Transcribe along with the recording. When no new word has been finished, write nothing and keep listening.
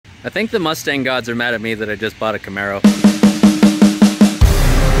I think the Mustang gods are mad at me that I just bought a Camaro.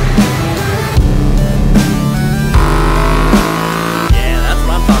 Yeah, that's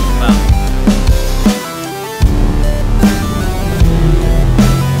what I'm talking about.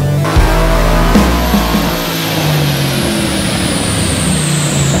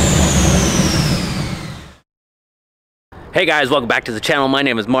 Hey guys, welcome back to the channel. My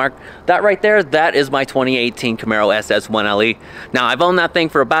name is Mark. That right there, that is my 2018 Camaro SS 1LE. Now, I've owned that thing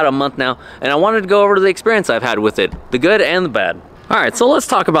for about a month now, and I wanted to go over the experience I've had with it, the good and the bad. Alright, so let's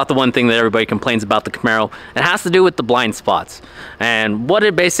talk about the one thing that everybody complains about the Camaro. It has to do with the blind spots. And what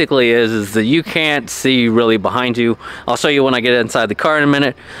it basically is that you can't see really behind you. I'll show you when I get inside the car in a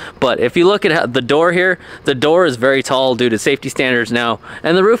minute. But if you look at the door here, the door is very tall due to safety standards now,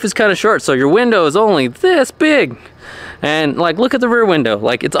 and the roof is kind of short, so your window is only this big. And like, look at the rear window.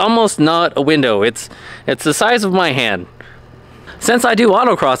 Like, it's almost not a window. It's the size of my hand. Since I do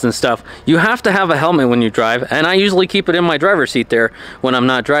autocross and stuff, you have to have a helmet when you drive, and I usually keep it in my driver's seat there when I'm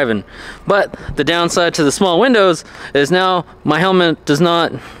not driving. But the downside to the small windows is now my helmet does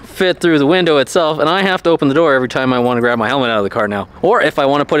not fit through the window itself, and I have to open the door every time I want to grab my helmet out of the car now, or if I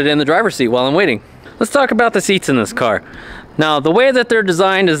want to put it in the driver's seat while I'm waiting. Let's talk about the seats in this car. Now, the way that they're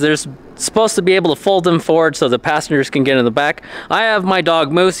designed is there's supposed to be able to fold them forward so the passengers can get in the back. I have my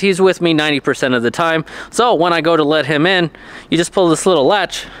dog Moose. He's with me 90% of the time. So when I go to let him in, you just pull this little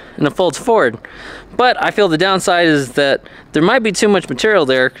latch and it folds forward. But I feel the downside is that there might be too much material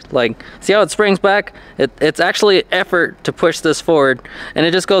there. Like, see how it springs back? It's actually effort to push this forward, and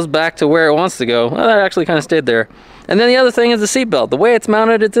it just goes back to where it wants to go. Well, that actually kind of stayed there. And then the other thing is the seatbelt. The way it's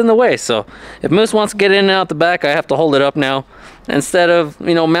mounted, it's in the way. So if Moose wants to get in and out the back, I have to hold it up now instead of,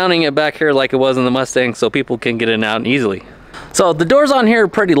 you know, mounting it back here like it was in the Mustang so people can get in and out easily. So the doors on here are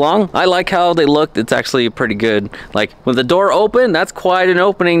pretty long. I like how they look. It's actually pretty good. Like, with the door open, that's quite an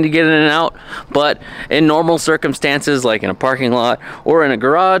opening to get in and out. But in normal circumstances, like in a parking lot or in a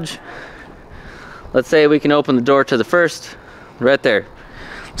garage, let's say we can open the door to the first, right there.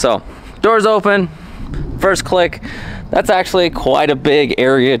 So, doors open, first click. That's actually quite a big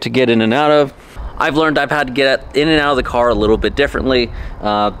area to get in and out of. I've learned I've had to get in and out of the car a little bit differently.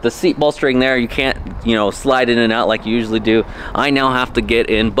 The seat bolstering there, you can't, you know, slide in and out like you usually do. I now have to get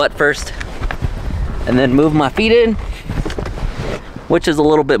in butt first and then move my feet in, which is a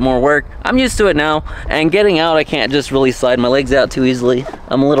little bit more work. I'm used to it now, and getting out, I can't just really slide my legs out too easily.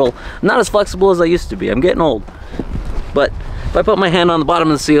 I'm not as flexible as I used to be. I'm getting old. But if I put my hand on the bottom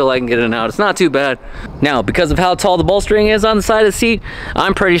of the seal, I can get in and out. It's not too bad. Now, because of how tall the bolstering is on the side of the seat,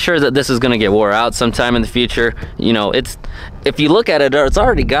 I'm pretty sure that this is gonna get wore out sometime in the future. You know, if you look at it, it's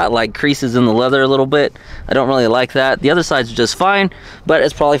already got like creases in the leather a little bit. I don't really like that. The other side's just fine, but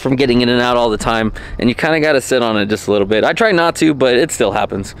it's probably from getting in and out all the time, and you kind of got to sit on it just a little bit. I try not to, but it still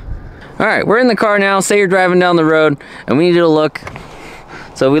happens. All right, we're in the car now. Say you're driving down the road, and we need to look.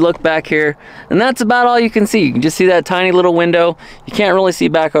 So we look back here, and that's about all you can see. You can just see that tiny little window. You can't really see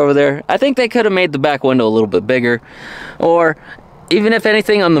back over there. I think they could have made the back window a little bit bigger, or even if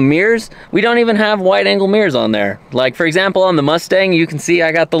anything on the mirrors, we don't even have wide angle mirrors on there. Like, for example, on the Mustang, you can see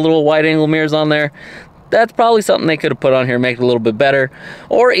I got the little wide angle mirrors on there. That's probably something they could have put on here, make it a little bit better,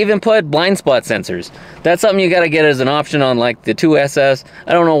 or even put blind spot sensors. That's something you got to get as an option on like the 2SS.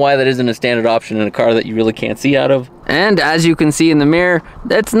 I don't know why that isn't a standard option in a car that you really can't see out of. And as you can see in the mirror,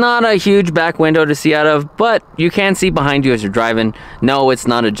 that's not a huge back window to see out of, but you can see behind you as you're driving. No, it's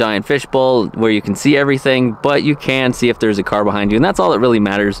not a giant fishbowl where you can see everything, but you can see if there's a car behind you, and that's all that really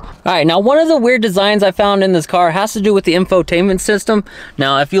matters. All right, now one of the weird designs I found in this car has to do with the infotainment system.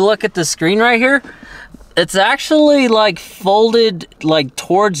 Now, if you look at the screen right here, it's actually like folded like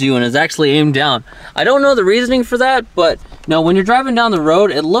towards you and is actually aimed down. I don't know the reasoning for that, but you know, when you're driving down the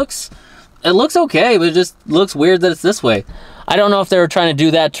road, it looks okay, but it just looks weird that it's this way. I don't know if they were trying to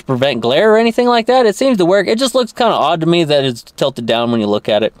do that to prevent glare or anything like that. It seems to work. It just looks kind of odd to me that it's tilted down when you look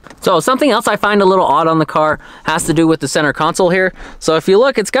at it. So something else I find a little odd on the car has to do with the center console here. So if you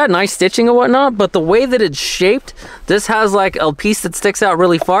look, it's got nice stitching and whatnot, but the way that it's shaped, this has like a piece that sticks out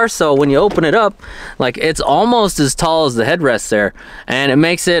really far. So when you open it up, like, it's almost as tall as the headrest there. And it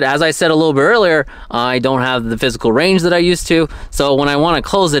makes it, as I said a little bit earlier, I don't have the physical range that I used to. So when I want to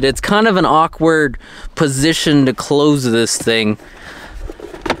close it, it's kind of an awkward position to close this thing. You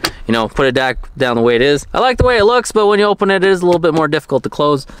know, put it down the way it is. I like the way it looks, but when you open it, it is a little bit more difficult to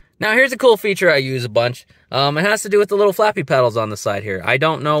close. Now, here's a cool feature I use a bunch. It has to do with the little flappy paddles on the side here. I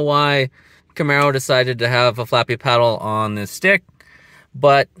don't know why Camaro decided to have a flappy paddle on this stick,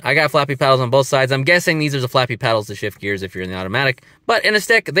 but I got flappy paddles on both sides. I'm guessing these are the flappy paddles to shift gears if you're in the automatic, but in a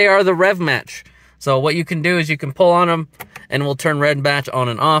stick, they are the rev match. So what you can do is you can pull on them and will turn red match on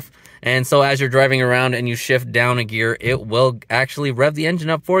and off. And so as you're driving around and you shift down a gear, it will actually rev the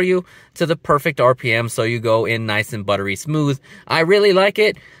engine up for you to the perfect RPM, so you go in nice and buttery smooth. I really like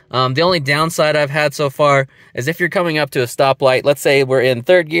it. The only downside I've had so far is if you're coming up to a stoplight, let's say we're in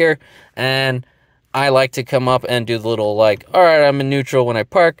third gear, and I like to come up and do the little like, all right, I'm in neutral when I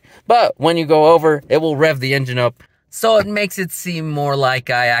park, but when you go over, it will rev the engine up. So it makes it seem more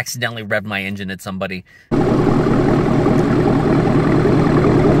like I accidentally revved my engine at somebody.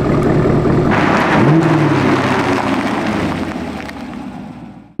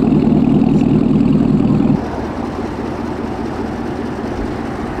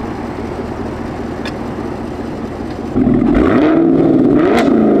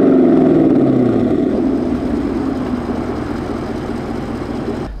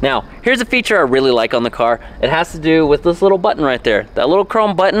 Now, here's a feature I really like on the car. It has to do with this little button right there. That little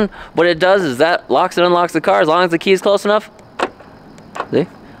chrome button, what it does is that locks and unlocks the car as long as the key is close enough. See?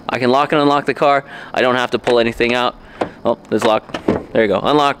 I can lock and unlock the car. I don't have to pull anything out. Oh, it's locked. There you go,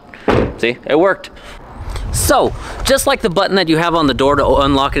 unlocked. See, it worked. So, just like the button that you have on the door to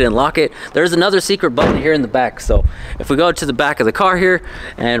unlock it and lock it, there's another secret button here in the back. So, if we go to the back of the car here,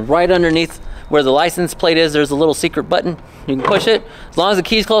 and right underneath where the license plate is, there's a little secret button. You can push it. As long as the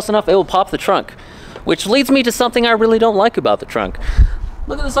key's close enough, it will pop the trunk. Which leads me to something I really don't like about the trunk.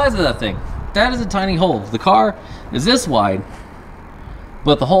 Look at the size of that thing. That is a tiny hole. The car is this wide,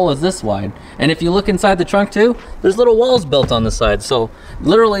 but the hole is this wide. And if you look inside the trunk too, there's little walls built on the side. So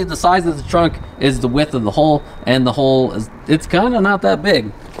literally the size of the trunk is the width of the hole, and the hole is, it's kind of not that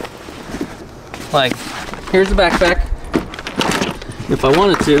big. Like, here's the backpack. If I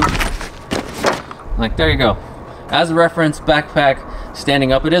wanted to, like, there you go. As a reference, backpack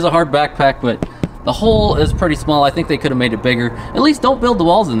standing up. It is a hard backpack, but the hole is pretty small. I think they could have made it bigger. At least don't build the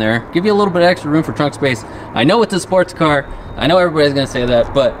walls in there. Give you a little bit of extra room for trunk space. I know it's a sports car. I know everybody's gonna say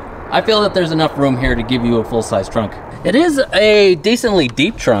that, but I feel that there's enough room here to give you a full-size trunk. It is a decently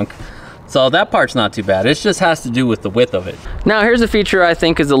deep trunk, so that part's not too bad. It just has to do with the width of it. Now, here's a feature I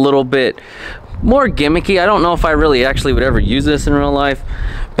think is a little bit more gimmicky. I don't know if I really actually would ever use this in real life,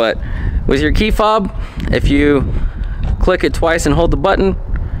 but with your key fob, if you click it twice and hold the button,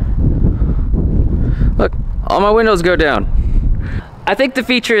 look, all my windows go down. I think the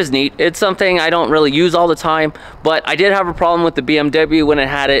feature is neat. It's something I don't really use all the time, but I did have a problem with the BMW when it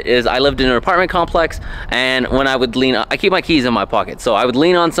had it. Is I lived in an apartment complex, and when I would lean, I keep my keys in my pocket, so I would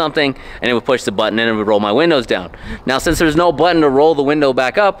lean on something and it would push the button and it would roll my windows down. Now, since there's no button to roll the window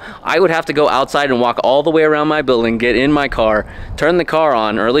back up, I would have to go outside and walk all the way around my building, get in my car, turn the car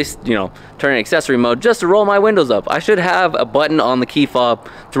on, or at least, you know, turn in accessory mode just to roll my windows up. I should have a button on the key fob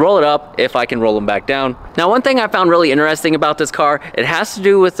to roll it up if I can roll them back down. Now, one thing I found really interesting about this car, it has to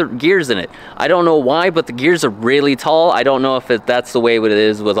do with the gears in it. I don't know why, but the gears are really tall. I don't know if that's the way it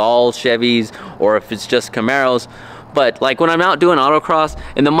is with all Chevys or if it's just Camaros. But like when I'm out doing autocross,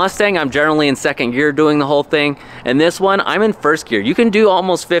 in the Mustang, I'm generally in second gear doing the whole thing. And this one, I'm in first gear. You can do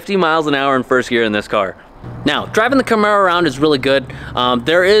almost 50 miles an hour in first gear in this car. Now, driving the Camaro around is really good.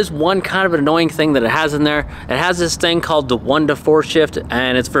 There is one kind of annoying thing that it has in there. It has this thing called the 1 to 4 shift,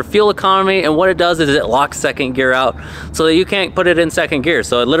 and it's for fuel economy, and what it does is it locks second gear out so that you can't put it in second gear.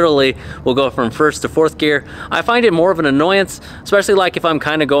 So it literally will go from first to fourth gear. I find it more of an annoyance, especially like if I'm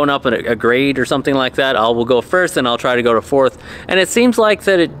kind of going up a grade or something like that. I will go first and I'll try to go to fourth, and it seems like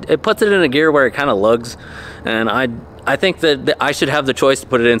that it puts it in a gear where it kind of lugs, and I think that I should have the choice to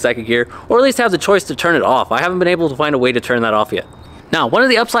put it in second gear, or at least have the choice to turn it off. I haven't been able to find a way to turn that off yet. Now, one of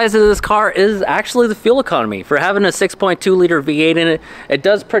the upsides of this car is actually the fuel economy. For having a 6.2 liter V8 in it, it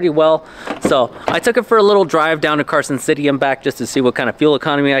does pretty well. So I took it for a little drive down to Carson City and back just to see what kind of fuel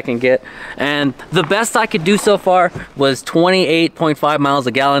economy I can get. And the best I could do so far was 28.5 miles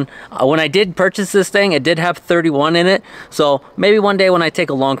a gallon. When I did purchase this thing, it did have 31 in it. So maybe one day when I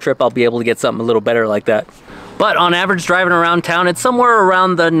take a long trip, I'll be able to get something a little better like that. But on average, driving around town, it's somewhere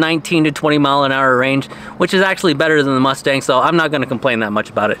around the 19 to 20 mile an hour range, which is actually better than the Mustang, so I'm not gonna complain that much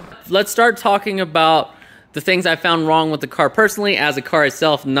about it. Let's start talking about the things I found wrong with the car personally, as a car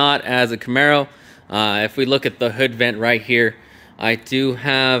itself, not as a Camaro. If we look at the hood vent right here, I do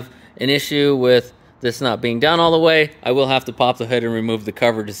have an issue with this not being down all the way. I will have to pop the hood and remove the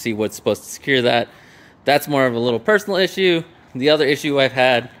cover to see what's supposed to secure that. That's more of a little personal issue. The other issue I've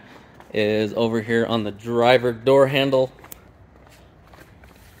had is over here on the driver door handle.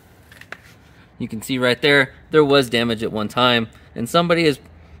 You can see right there, there was damage at one time, and somebody is,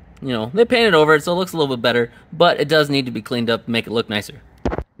 you know, they painted over it so it looks a little bit better, but it does need to be cleaned up to make it look nicer.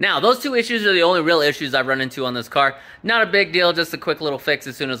 Now, those two issues are the only real issues I've run into on this car. Not a big deal, just a quick little fix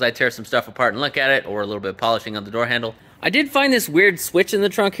as soon as I tear some stuff apart and look at it, or a little bit of polishing on the door handle. I did find this weird switch in the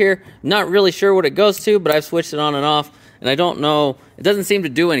trunk here. Not really sure what it goes to, but I've switched it on and off, and I don't know, it doesn't seem to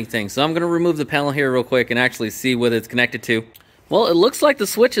do anything. So I'm gonna remove the panel here real quick and actually see what it's connected to. Well, it looks like the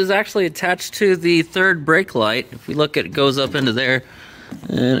switch is actually attached to the third brake light. If we look, it goes up into there,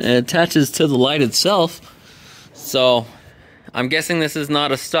 and it attaches to the light itself. So I'm guessing this is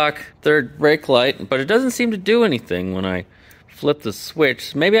not a stock third brake light, but it doesn't seem to do anything when I flip the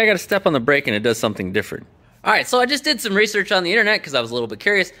switch. Maybe I gotta step on the brake and it does something different. All right, so I just did some research on the internet because I was a little bit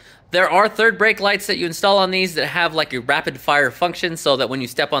curious. There are third brake lights that you install on these that have like a rapid fire function, so that when you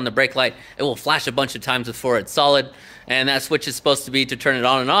step on the brake light, it will flash a bunch of times before it's solid. And that switch is supposed to be to turn it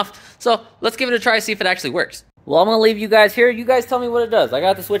on and off. So let's give it a try, see if it actually works. Well, I'm gonna leave you guys here. You guys tell me what it does. I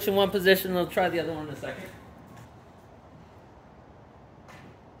got the switch in one position. I'll try the other one in a second.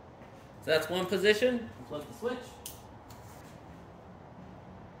 So that's one position. Flip the switch.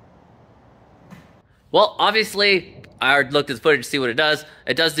 Well, obviously, I already looked at the footage to see what it does.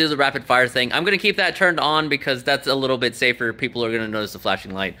 It does do the rapid fire thing. I'm going to keep that turned on because that's a little bit safer. People are going to notice the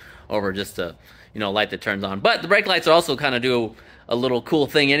flashing light over just a, light that turns on. But the brake lights also kind of do a little cool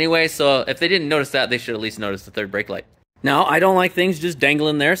thing anyway. So if they didn't notice that, they should at least notice the third brake light. Now, I don't like things just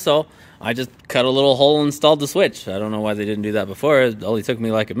dangling there, so I just cut a little hole and installed the switch. I don't know why they didn't do that before. It only took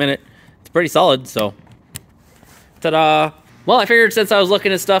me like a minute. It's pretty solid, so ta-da. Well, I figured since I was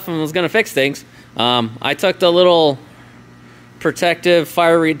looking at stuff and was going to fix things, I took the little protective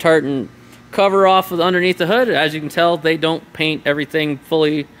fire retardant cover off of underneath the hood. As you can tell, they don't paint everything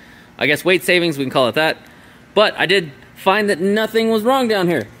fully. I guess weight savings, we can call it that. But I did find that nothing was wrong down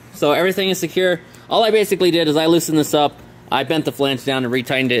here. So everything is secure. All I basically did is I loosened this up. I bent the flange down and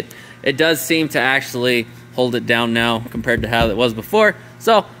retightened it. It does seem to actually hold it down now compared to how it was before.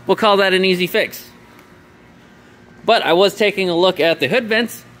 So we'll call that an easy fix. But I was taking a look at the hood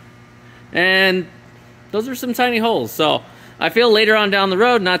vents, and those are some tiny holes. So I feel later on down the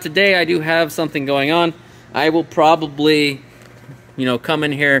road, not today, I do have something going on. I will probably, come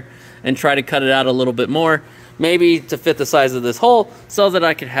in here and try to cut it out a little bit more, maybe to fit the size of this hole so that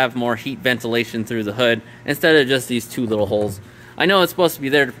I could have more heat ventilation through the hood instead of just these two little holes. I know it's supposed to be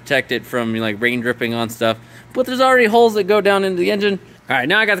there to protect it from like rain dripping on stuff, but there's already holes that go down into the engine. All right,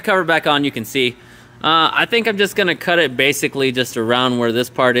 now I got the cover back on, you can see. I think I'm just gonna cut it basically just around where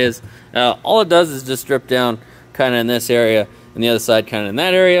this part is. All it does is just drip down kind of in this area, and the other side kind of in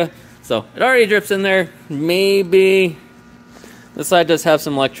that area. So it already drips in there. Maybe this side does have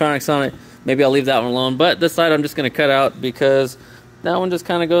some electronics on it. Maybe I'll leave that one alone, but this side I'm just gonna cut out because that one just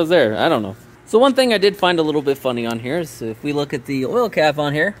kind of goes there. I don't know. So one thing I did find a little bit funny on here is if we look at the oil cap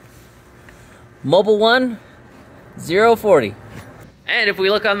on here, Mobil 1 040. And if we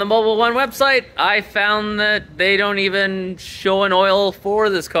look on the Mobil 1 website, I found that they don't even show an oil for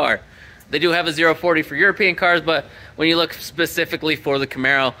this car. They do have a 040 for European cars, but when you look specifically for the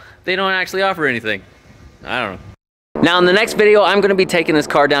Camaro, they don't actually offer anything. I don't know. Now in the next video, I'm going to be taking this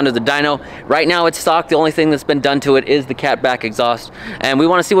car down to the dyno. Right now it's stock. The only thing that's been done to it is the catback exhaust. And we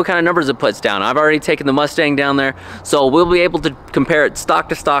want to see what kind of numbers it puts down. I've already taken the Mustang down there, so we'll be able to compare it stock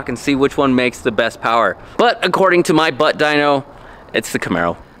to stock and see which one makes the best power. But according to my butt dyno, it's the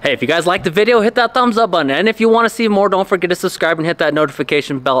Camaro. Hey, if you guys liked the video, hit that thumbs up button. And if you want to see more, don't forget to subscribe and hit that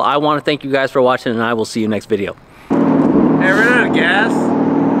notification bell. I want to thank you guys for watching, and I will see you next video. Hey, run out of gas.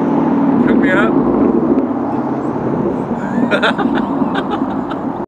 Hook me up.